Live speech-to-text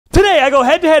go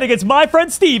head-to-head against my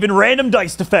friend Steve in Random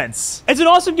Dice Defense. It's an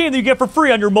awesome game that you get for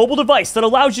free on your mobile device that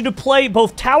allows you to play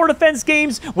both tower defense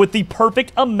games with the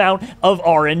perfect amount of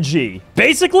RNG.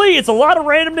 Basically, it's a lot of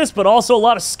randomness, but also a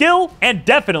lot of skill, and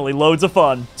definitely loads of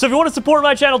fun. So if you want to support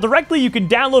my channel directly, you can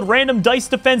download Random Dice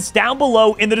Defense down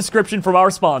below in the description from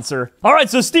our sponsor. All right,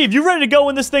 so Steve, you ready to go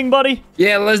in this thing, buddy?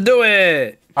 Yeah, let's do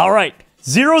it. All right,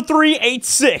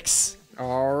 0386.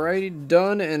 Alrighty,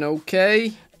 done and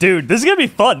okay. Dude, this is gonna be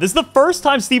fun. This is the first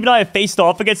time Steve and I have faced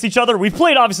off against each other. We've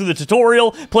played, obviously, the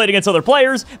tutorial, played against other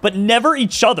players, but never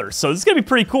each other. So this is gonna be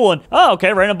pretty cool. And, oh,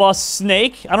 okay, random boss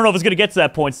Snake. I don't know if it's gonna get to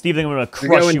that point, Steve. I think I'm gonna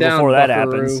crush you before that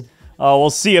happens. Oh,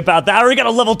 we'll see about that. I already got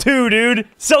a level 2, dude.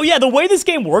 So yeah, the way this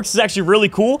game works is actually really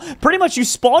cool. Pretty much you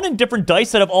spawn in different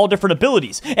dice that have all different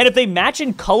abilities. And if they match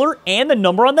in color and the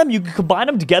number on them, you can combine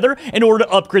them together in order to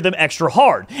upgrade them extra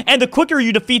hard. And the quicker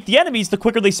you defeat the enemies, the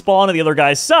quicker they spawn on the other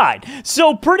guy's side.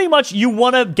 So pretty much you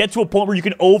want to get to a point where you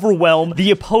can overwhelm the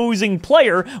opposing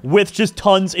player with just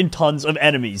tons and tons of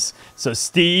enemies. So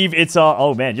Steve, it's,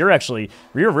 oh man, you're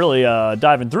really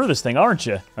diving through this thing, aren't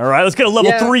you? All right, let's get a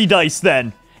level 3 dice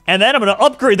then. And then I'm going to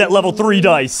upgrade that level 3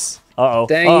 dice. Uh-oh.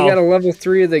 Dang, you got a level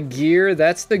 3 of the gear.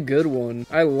 That's the good one.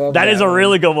 I love that. That is a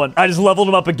really good one. I just leveled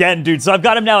him up again, dude. So I've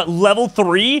got him now at level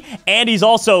 3, and he's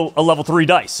also a level 3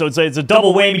 dice. So it's a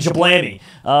double whammy jablammy.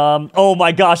 Oh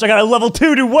my gosh, I got a level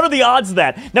 2, dude. What are the odds of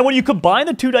that? Now, when you combine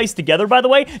the 2 dice together, by the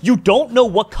way, you don't know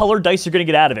what color dice you're going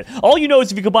to get out of it. All you know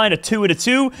is if you combine a 2 and a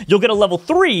 2, you'll get a level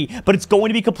 3, but it's going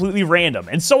to be completely random.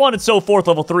 And so on and so forth.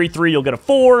 Level 3, you'll get a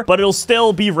 4, but it'll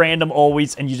still be random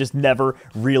always, and you just never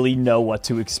really know what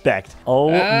to expect. Oh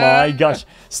my gosh.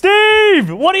 Steve,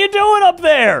 what are you doing up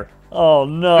there? Oh,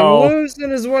 no. I'm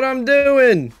losing is what I'm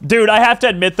doing. Dude, I have to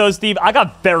admit, though, Steve, I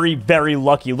got very, very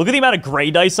lucky. Look at the amount of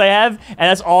gray dice I have, and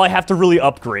that's all I have to really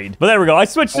upgrade. But there we go. I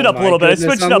switched it up a little bit. I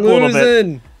switched it up a little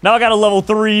bit. Now I got a level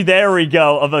 3. There we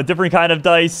go, of a different kind of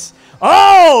dice.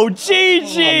 Oh,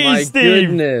 GG, my Steve.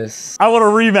 Goodness. I want a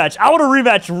rematch. I want a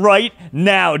rematch right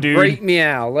now, dude. Great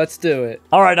meow. Let's do it.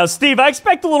 All right, now, Steve, I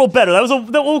expect a little better.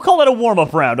 We'll call that a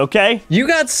warm-up round, okay? You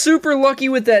got super lucky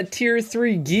with that tier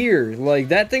 3 gear. Like,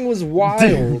 that thing was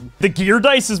wild. The gear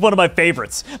dice is one of my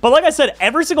favorites. But like I said,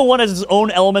 every single one has its own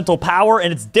elemental power,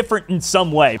 and it's different in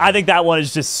some way. I think that one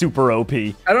is just super OP.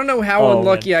 I don't know how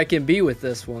unlucky I can be with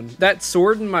this one. That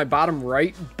sword in my bottom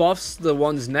right buffs the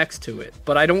ones next to it,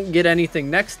 but I don't get anything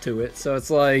next to it, so it's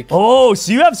like... Oh,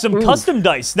 so you have some custom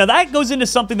dice. Now, that goes into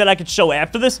something that I could show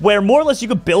after this, where more or less you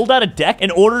could build out a deck in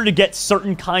order to get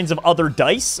certain kinds of other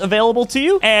dice available to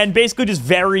you, and basically just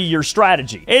vary your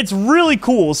strategy. It's really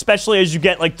cool, especially as you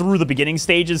get, like, through the beginning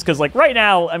stages, because, like, right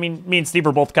now, I mean, me and Steve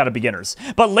are both kind of beginners.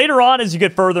 But later on, as you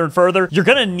get further and further, you're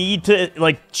gonna need to,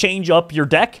 like, change up your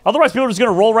deck. Otherwise, people are just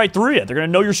gonna roll right through you. They're gonna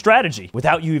know your strategy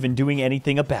without you even doing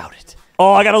anything about it.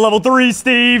 Oh, I got a level 3,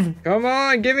 Steve. Come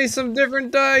on, give me some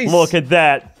different dice. Look at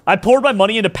that. I poured my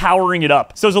money into powering it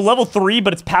up. So it's a level 3,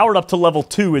 but it's powered up to level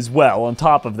 2 as well on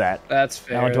top of that. That's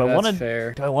fair. Now, do I want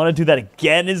to do that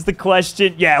again is the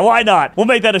question? Yeah, why not? We'll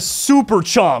make that a super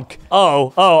chunk.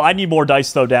 Oh, I need more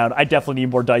dice though down. I definitely need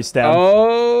more dice down.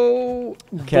 Oh,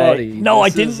 okay. Buddy. No, I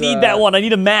didn't need that one. I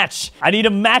need a match. I need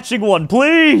a matching one,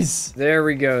 please. There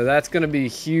we go. That's going to be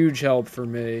huge help for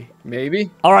me. Maybe.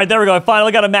 All right, there we go. I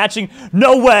finally got a matching.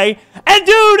 No way. And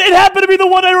dude, it happened to be the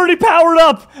one I already powered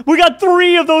up. We got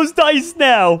 3 of those dice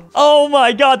now. Oh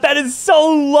my god, that is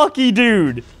so lucky,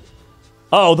 dude.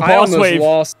 Oh, the boss wave. I almost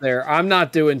lost there. I'm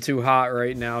not doing too hot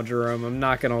right now, Jerome. I'm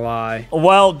not gonna lie.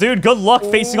 Well, dude, good luck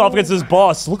facing off against this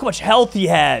boss. Look how much health he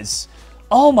has.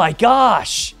 Oh my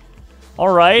gosh. All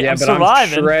right, yeah, I'm but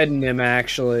surviving. I'm shredding him,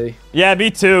 actually. Yeah,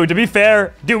 me too. To be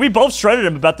fair, dude, we both shredded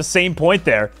him about the same point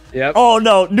there. Yep. Oh,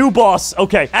 no. New boss.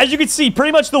 Okay. As you can see,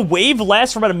 pretty much the wave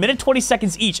lasts for about 1 minute 20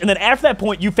 seconds each, and then after that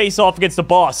point, you face off against the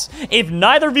boss. If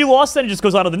neither of you lost, then it just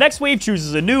goes on to the next wave,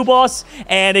 chooses a new boss,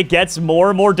 and it gets more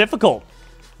and more difficult.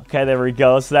 Okay, there we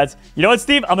go. So that's... You know what,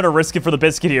 Steve? I'm going to risk it for the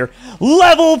biscuit here.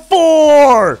 Level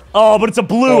 4! Oh, but it's a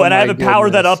blue, and I haven't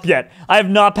powered that up yet. I have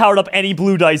not powered up any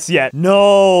blue dice yet.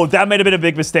 No, that might have been a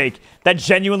big mistake. That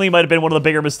genuinely might have been one of the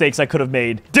bigger mistakes I could have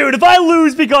made. Dude, if I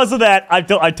lose because of that, I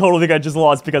totally think I just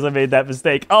lost because I made that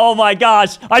mistake. Oh my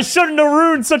gosh. I shouldn't have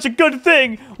ruined such a good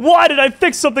thing. Why did I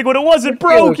fix something when it wasn't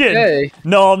broken? Okay.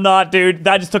 No, I'm not, dude.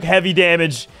 That just took heavy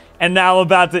damage. And now I'm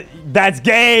about to... That's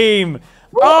game.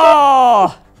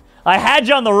 Oh! I had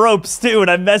you on the ropes, too,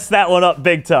 and I messed that one up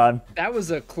big time. That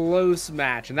was a close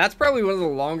match, and that's probably one of the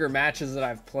longer matches that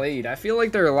I've played. I feel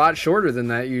like they're a lot shorter than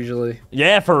that usually.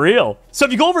 Yeah, for real. So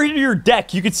if you go over here to your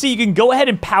deck, you can see you can go ahead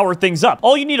and power things up.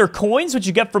 All you need are coins, which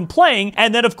you get from playing,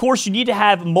 and then, of course, you need to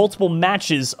have multiple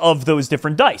matches of those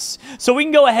different dice. So we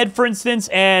can go ahead, for instance,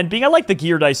 and being I like the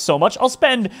gear dice so much, I'll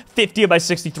spend 50 of my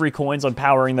 63 coins on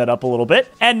powering that up a little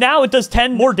bit. And now it does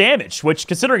 10 more damage, which,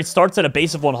 considering it starts at a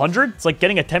base of 100, it's like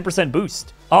getting a 10%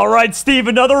 boost. All right, Steve,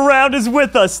 another round is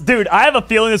with us. Dude, I have a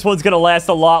feeling this one's going to last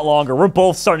a lot longer. We're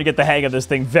both starting to get the hang of this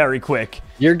thing very quick.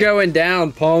 You're going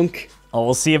down, punk. Oh,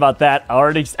 we'll see about that.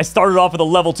 I started off with a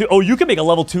level 2. Oh, you can make a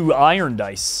level 2 iron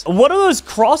dice. What are those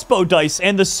crossbow dice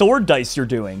and the sword dice you're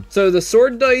doing? So the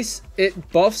sword dice,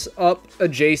 it buffs up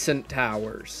adjacent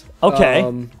towers. Okay.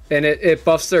 And it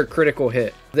buffs their critical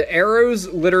hit. The arrows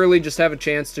literally just have a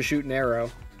chance to shoot an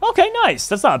arrow. Okay, nice.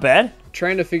 That's not bad.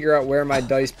 Trying to figure out where my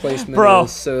dice placement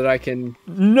is so that I can...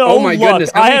 No Oh my luck.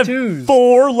 goodness, how I many have twos?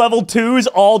 4 level 2s,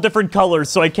 all different colors,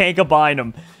 so I can't combine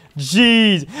them.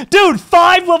 Jeez. Dude,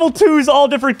 5 level 2s, all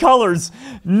different colors.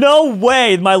 No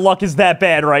way my luck is that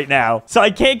bad right now. So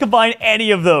I can't combine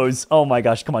any of those. Oh my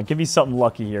gosh, come on, give me something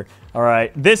lucky here. All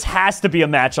right, this has to be a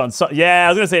match on something. Yeah, I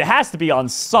was going to say it has to be on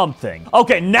something.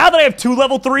 Okay, now that I have 2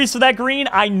 level 3s for that green,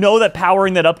 I know that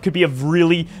powering that up could be a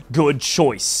really good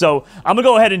choice. So I'm going to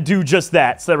go ahead and do just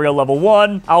that. So there we go, level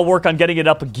 1. I'll work on getting it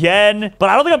up again. But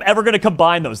I don't think I'm ever going to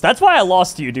combine those. That's why I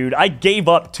lost to you, dude. I gave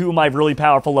up 2 of my really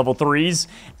powerful level 3s,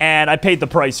 and I paid the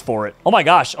price for it. Oh my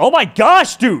gosh,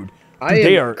 dude. I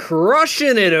am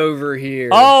crushing it over here.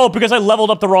 Oh, because I leveled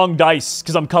up the wrong dice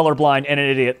because I'm colorblind and an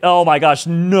idiot. Oh my gosh,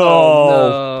 no.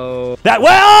 Oh, no.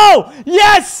 Whoa!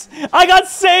 Yes! I got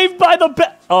saved by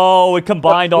the... Oh, it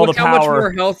combined all the power. Look how much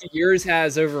more health yours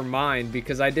has over mine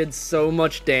because I did so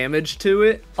much damage to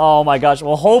it. Oh my gosh.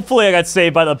 Well, hopefully I got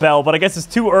saved by the bell, but I guess it's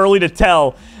too early to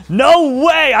tell. No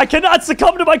way! I cannot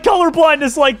succumb to my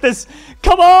colorblindness like this.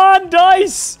 Come on,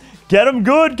 dice! Get him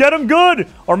good, get him good!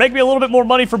 Or make me a little bit more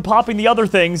money from popping the other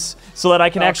things so that I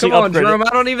can actually upgrade Come on, Jerome, it.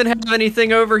 I don't even have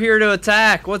anything over here to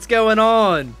attack. What's going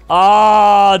on?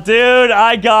 Ah, dude,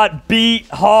 I got beat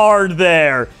hard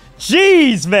there.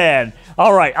 Jeez, man.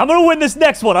 All right, I'm going to win this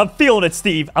next one. I'm feeling it,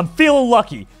 Steve. I'm feeling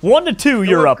lucky. 1 to 2,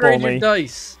 you're up only. Your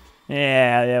dice.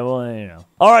 Yeah, well, you know.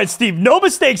 All right, Steve, no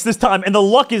mistakes this time, and the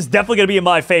luck is definitely going to be in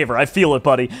my favor. I feel it,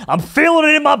 buddy. I'm feeling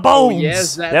it in my bones. Oh,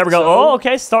 yes, there we go. So? Oh,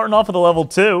 okay, starting off with a level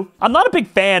 2. I'm not a big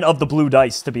fan of the blue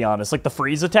dice, to be honest. Like the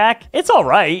freeze attack, it's all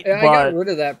right. Yeah, but I got rid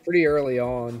of that pretty early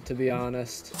on, to be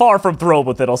honest. Far from thrilled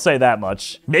with it, I'll say that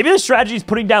much. Maybe the strategy is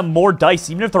putting down more dice,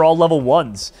 even if they're all level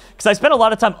 1s. Because I spent a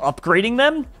lot of time upgrading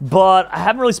them, but I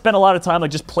haven't really spent a lot of time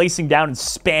like just placing down and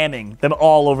spamming them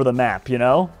all over the map, you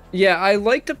know? Yeah, I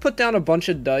like to put down a bunch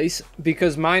of dice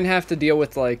because mine have to deal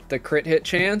with like the crit hit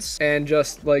chance and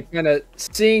just like kind of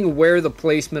seeing where the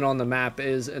placement on the map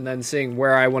is and then seeing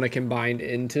where I want to combine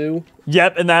into.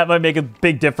 Yep, and that might make a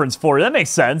big difference for you. That makes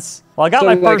sense. Well, I got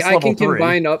my first level 3. I can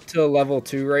combine up to a level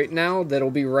 2 right now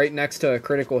that'll be right next to a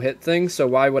critical hit thing, so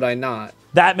why would I not?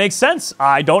 That makes sense.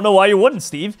 I don't know why you wouldn't,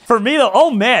 Steve. For me, though,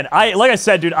 oh man, like I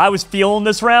said, dude, I was feeling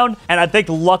this round, and I think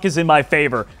luck is in my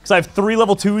favor, because I have 3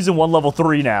 level 2s and 1 level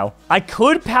 3 now. I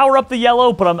could power up the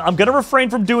yellow, but I'm going to refrain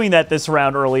from doing that this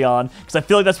round early on, because I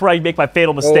feel like that's where I make my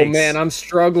fatal mistakes. Oh man, I'm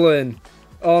struggling.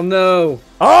 Oh no.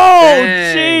 Oh,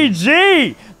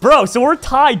 GG! Bro, so we're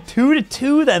tied 2 to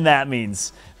 2 then, that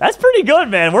means. That's pretty good,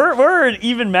 man. We're an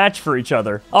even match for each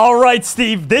other. All right,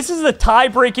 Steve, this is the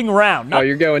tie-breaking round. Oh,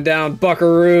 you're going down,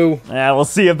 buckaroo. Yeah, we'll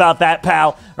see about that,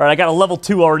 pal. All right, I got a level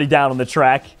 2 already down on the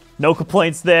track. No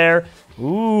complaints there.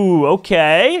 Ooh,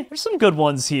 okay. There's some good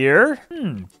ones here.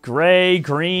 Gray,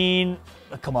 green.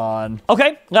 Oh, come on.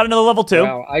 Okay, got another level 2.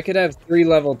 Wow, I could have 3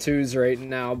 level 2s right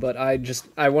now, but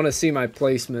I want to see my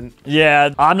placement.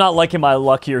 Yeah, I'm not liking my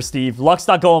luck here, Steve. Luck's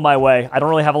not going my way. I don't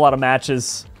really have a lot of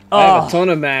matches. I have a ton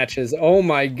of matches. Oh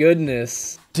my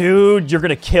goodness. Dude, you're going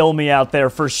to kill me out there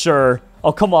for sure.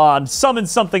 Oh, come on. Summon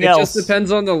something else. It just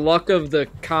depends on the luck of the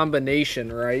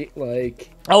combination, right? Like.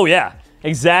 Oh, yeah.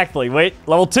 Exactly. Wait,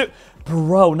 level 2.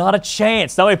 Bro, not a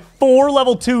chance. Now I have 4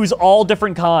 level 2s, all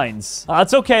different kinds.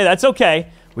 That's okay. That's okay.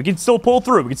 We can still pull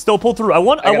through. We can still pull through. I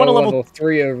want a level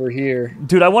 3 over here.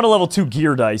 Dude, I want a level 2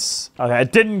 gear dice. Okay, I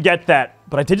didn't get that,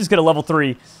 but I did just get a level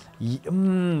 3.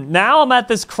 Now I'm at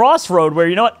this crossroad where,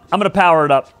 you know what? I'm going to power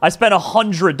it up. I spent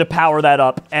 100 to power that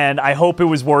up, and I hope it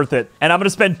was worth it. And I'm going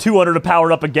to spend 200 to power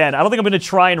it up again. I don't think I'm going to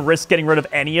try and risk getting rid of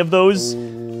any of those.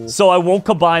 So I won't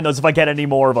combine those if I get any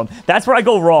more of them. That's where I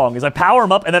go wrong, is I power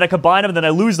them up, and then I combine them, and then I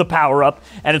lose the power up.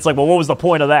 And it's like, well, what was the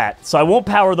point of that? So I won't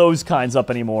power those kinds up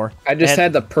anymore. I just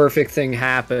had the perfect thing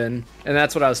happen, and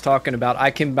that's what I was talking about. I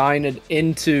combined it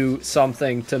into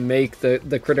something to make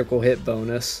the critical hit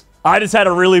bonus. I just had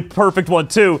a really perfect one,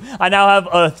 too. I now have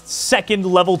a second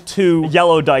level 2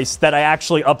 yellow dice that I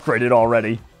actually upgraded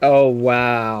already. Oh,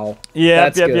 wow. Yeah,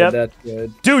 That's good. That's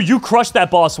good. Dude, you crushed that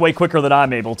boss way quicker than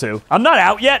I'm able to. I'm not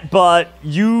out yet, but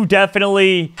you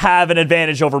definitely have an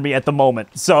advantage over me at the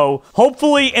moment. So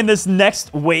hopefully in this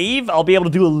next wave, I'll be able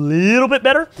to do a little bit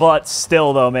better. But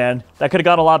still, though, man, that could have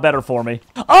gone a lot better for me.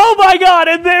 Oh, my God.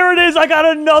 And there it is. I got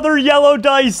another yellow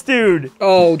dice, dude.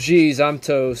 Oh, geez. I'm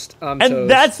toast. And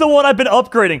that's the one I've been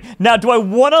upgrading. Now, do I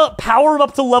want to power him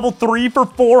up to level 3 for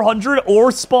 400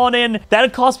 or spawn in?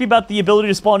 That'd cost me about the ability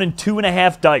to spawn in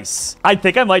 2.5 dice. I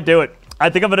think I might do it. I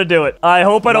think I'm going to do it. I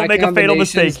hope I don't make a fatal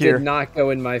mistake here. Did not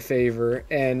go in my favor,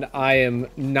 and I am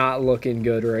not looking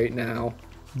good right now.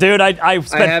 Dude, I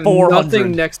spent 400. I have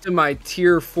nothing next to my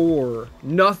tier 4.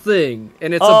 Nothing.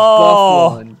 And it's a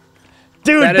buff one.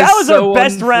 Dude, that was our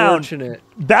best round.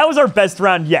 That was our best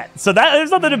round yet. So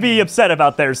there's nothing to be upset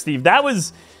about there, Steve. That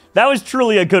was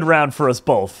truly a good round for us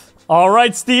both. All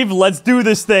right, Steve, let's do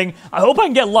this thing. I hope I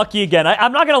can get lucky again.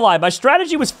 I'm not going to lie. My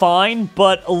strategy was fine,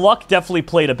 but luck definitely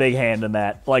played a big hand in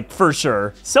that, like, for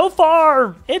sure. So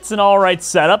far, it's an all right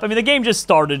setup. I mean, the game just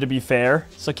started, to be fair,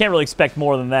 so I can't really expect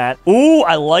more than that. Ooh,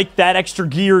 I like that extra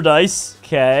gear dice.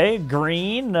 Okay,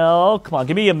 green, no, come on,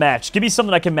 give me a match. Give me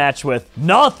something I can match with.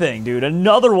 Nothing, dude,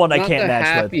 another one I can't match with.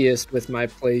 I'm not the happiest with my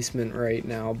placement right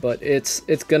now, but it's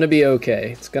gonna be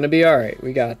okay. It's gonna be all right.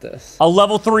 We got this. A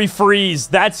level 3 freeze.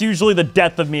 That's usually the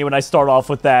death of me when I start off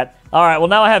with that. All right, well,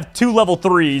 now I have 2 level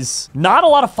 3s. Not a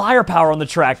lot of firepower on the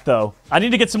track, though. I need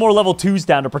to get some more level 2s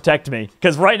down to protect me.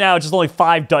 Because right now, it's just only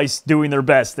 5 dice doing their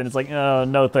best. And it's like, oh,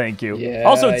 no thank you. Yeah,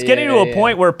 also, it's getting to a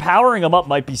point where powering them up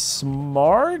might be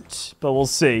smart. But we'll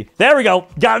see. There we go.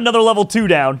 Got another level 2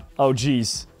 down. Oh,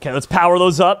 geez. Okay, let's power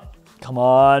those up. Come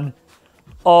on.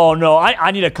 Oh, no.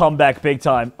 I need a comeback big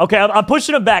time. Okay, I'm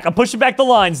pushing them back. I'm pushing back the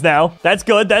lines now. That's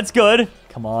good. That's good.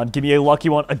 Come on, give me a lucky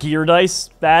one. A gear dice.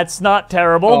 That's not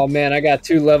terrible. Oh, man, I got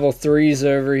 2 level 3s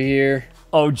over here.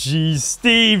 Oh, geez.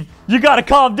 Steve, you gotta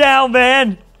calm down,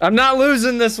 man. I'm not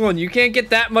losing this one. You can't get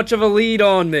that much of a lead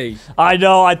on me. I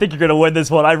know. I think you're going to win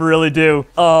this one. I really do.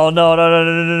 Oh, no, no, no,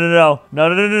 no, no, no, no, no. No,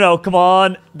 no, no, no, no. Come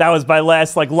on. That was my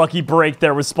last, like, lucky break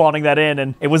there was spawning that in,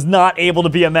 and it was not able to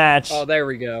be a match. Oh, there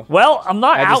we go. Well, I'm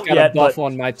not out yet, I just got a buff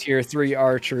on my tier 3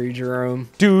 archery, Jerome.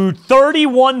 Dude,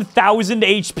 31,000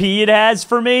 HP it has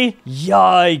for me?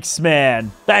 Yikes,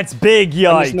 man. That's big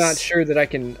yikes. I'm just not sure that I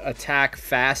can attack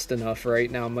fast enough right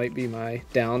now. Might be my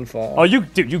downfall. Oh,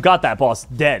 dude, you got that boss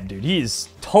dead, dude. He is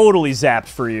totally zapped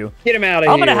for you. Get him out of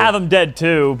here. I'm going to have him dead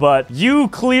too, but you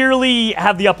clearly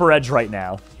have the upper edge right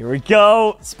now. Here we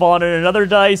go. Spawn in another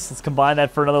dice. Let's combine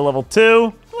that for another level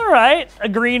 2. All right. A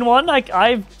green one.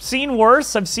 I've seen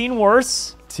worse. I've seen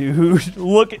worse. Dude,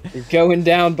 look. You're going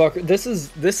down, Bucker. This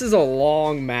is a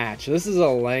long match. This is a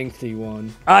lengthy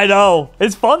one. I know.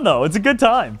 It's fun, though. It's a good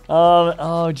time.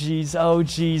 Oh, geez. Oh,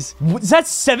 geez. Is that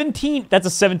 17? That's a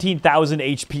 17,000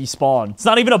 HP spawn. It's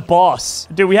not even a boss.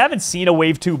 Dude, we haven't seen a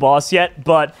Wave 2 boss yet,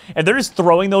 but if they're just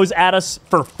throwing those at us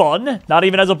for fun, not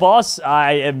even as a boss,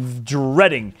 I am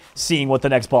dreading seeing what the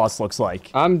next boss looks like.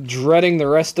 I'm dreading the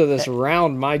rest of this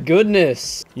round. My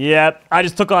goodness. Yep. I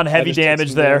just took on heavy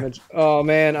damage there. Oh,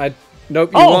 man.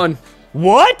 Nope, you won.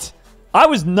 What? I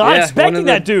was not expecting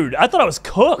that, dude. I thought I was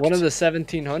cooked. One of the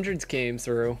 1700s came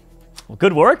through. Well,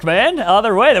 good work, man.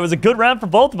 Either way, that was a good round for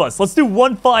both of us. Let's do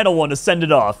one final one to send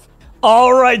it off.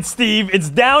 All right, Steve. It's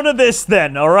down to this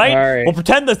then, all right? All right. We'll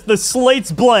pretend the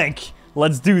slate's blank.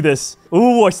 Let's do this.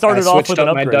 Ooh, I started off with an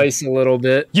upgrade. I switched up my dice a little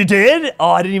bit. You did?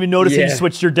 Oh, I didn't even notice that you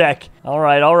switched your deck. All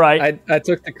right, all right. I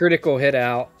took the critical hit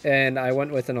out, and I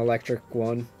went with an electric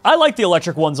one. I like the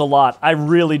electric ones a lot. I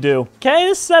really do. Okay,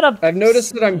 this setup... I've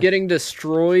noticed that I'm getting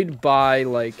destroyed by,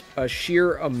 like, a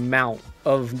sheer amount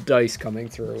of dice coming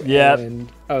through. Yeah.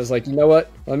 And I was like, you know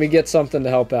what? Let me get something to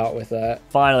help out with that.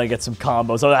 Finally get some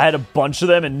combos. I had a bunch of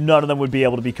them, and none of them would be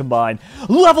able to be combined.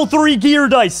 Level 3 gear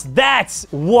dice. That's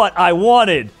what I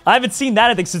wanted. I haven't seen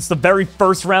that, I think, since the very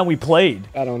first round we played.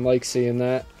 I don't like seeing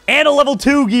that. And a level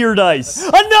 2 gear dice.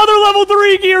 Another level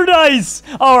 3 gear dice.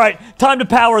 All right, time to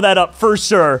power that up for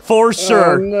sure. For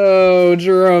sure. Oh, no,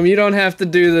 Jerome, you don't have to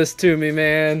do this to me,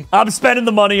 man. I'm spending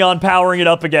the money on powering it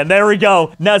up again. There we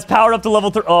go. Now it's powered up to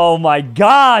level 3. Oh my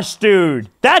gosh, dude.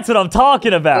 That's what I'm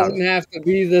talking It about. doesn't have to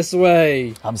be this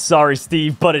way. I'm sorry,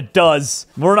 Steve, but it does.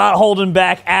 We're not holding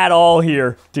back at all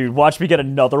here. Dude, watch me get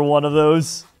another one of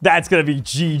those. That's gonna be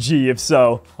GG if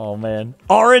so. Oh, man.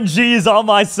 RNG is on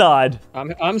my side.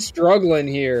 I'm struggling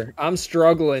here. I'm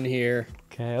struggling here.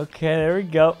 Okay, there we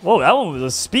go. Whoa, that one was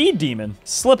a speed demon.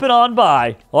 Slipping on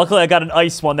by. Luckily, I got an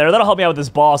ice one there. That'll help me out with this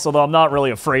boss, although I'm not really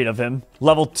afraid of him.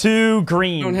 Level 2,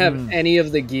 green. I don't have any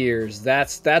of the gears.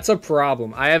 That's a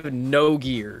problem. I have no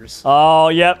gears. Oh,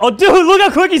 yeah. Oh, dude, look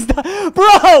how quick he's done.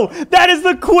 Bro, that is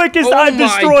the quickest I've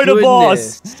destroyed a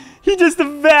boss. He just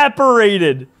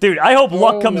evaporated. Dude, I hope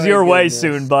luck comes your way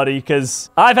soon, buddy, because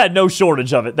I've had no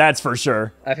shortage of it, that's for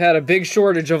sure. I've had a big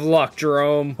shortage of luck,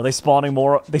 Jerome. Are they spawning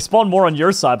more? They spawn more on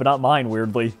your side, but not mine,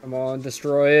 weirdly. Come on,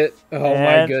 destroy it. Oh,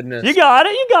 my goodness. You got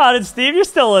it, Steve. You're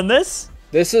still in this.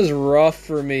 This is rough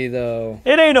for me, though.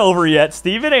 It ain't over yet,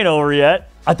 Steve. It ain't over yet.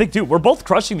 I think, dude, we're both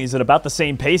crushing these at about the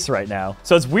same pace right now.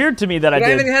 So it's weird to me that I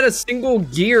haven't had a single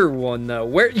gear one, though.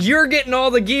 Where you're getting all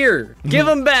the gear. Give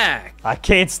them back. I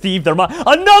can't, Steve. They're mine.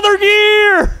 Another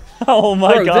gear! Oh,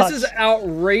 my God. This is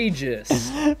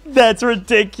outrageous. That's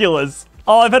ridiculous.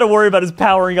 All I've had to worry about is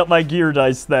powering up my gear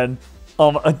dice then.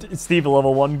 Steve, a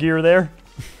level 1 gear there.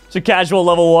 It's a casual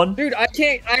level 1. Dude, I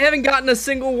haven't gotten a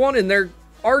single one, and they're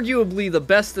arguably the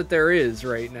best that there is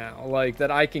right now, like, that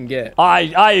I can get.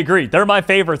 I agree. They're my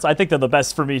favorites. I think they're the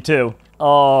best for me, too.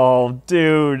 Oh,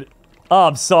 dude.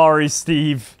 I'm sorry,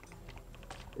 Steve.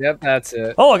 Yep, that's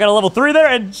it. Oh, I got a level 3 there,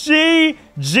 and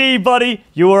GG, buddy.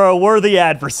 You are a worthy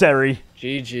adversary.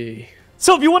 GG.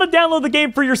 So if you want to download the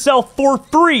game for yourself for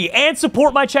free and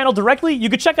support my channel directly,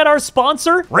 you can check out our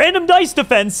sponsor, Random Dice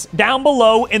Defense, down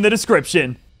below in the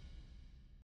description.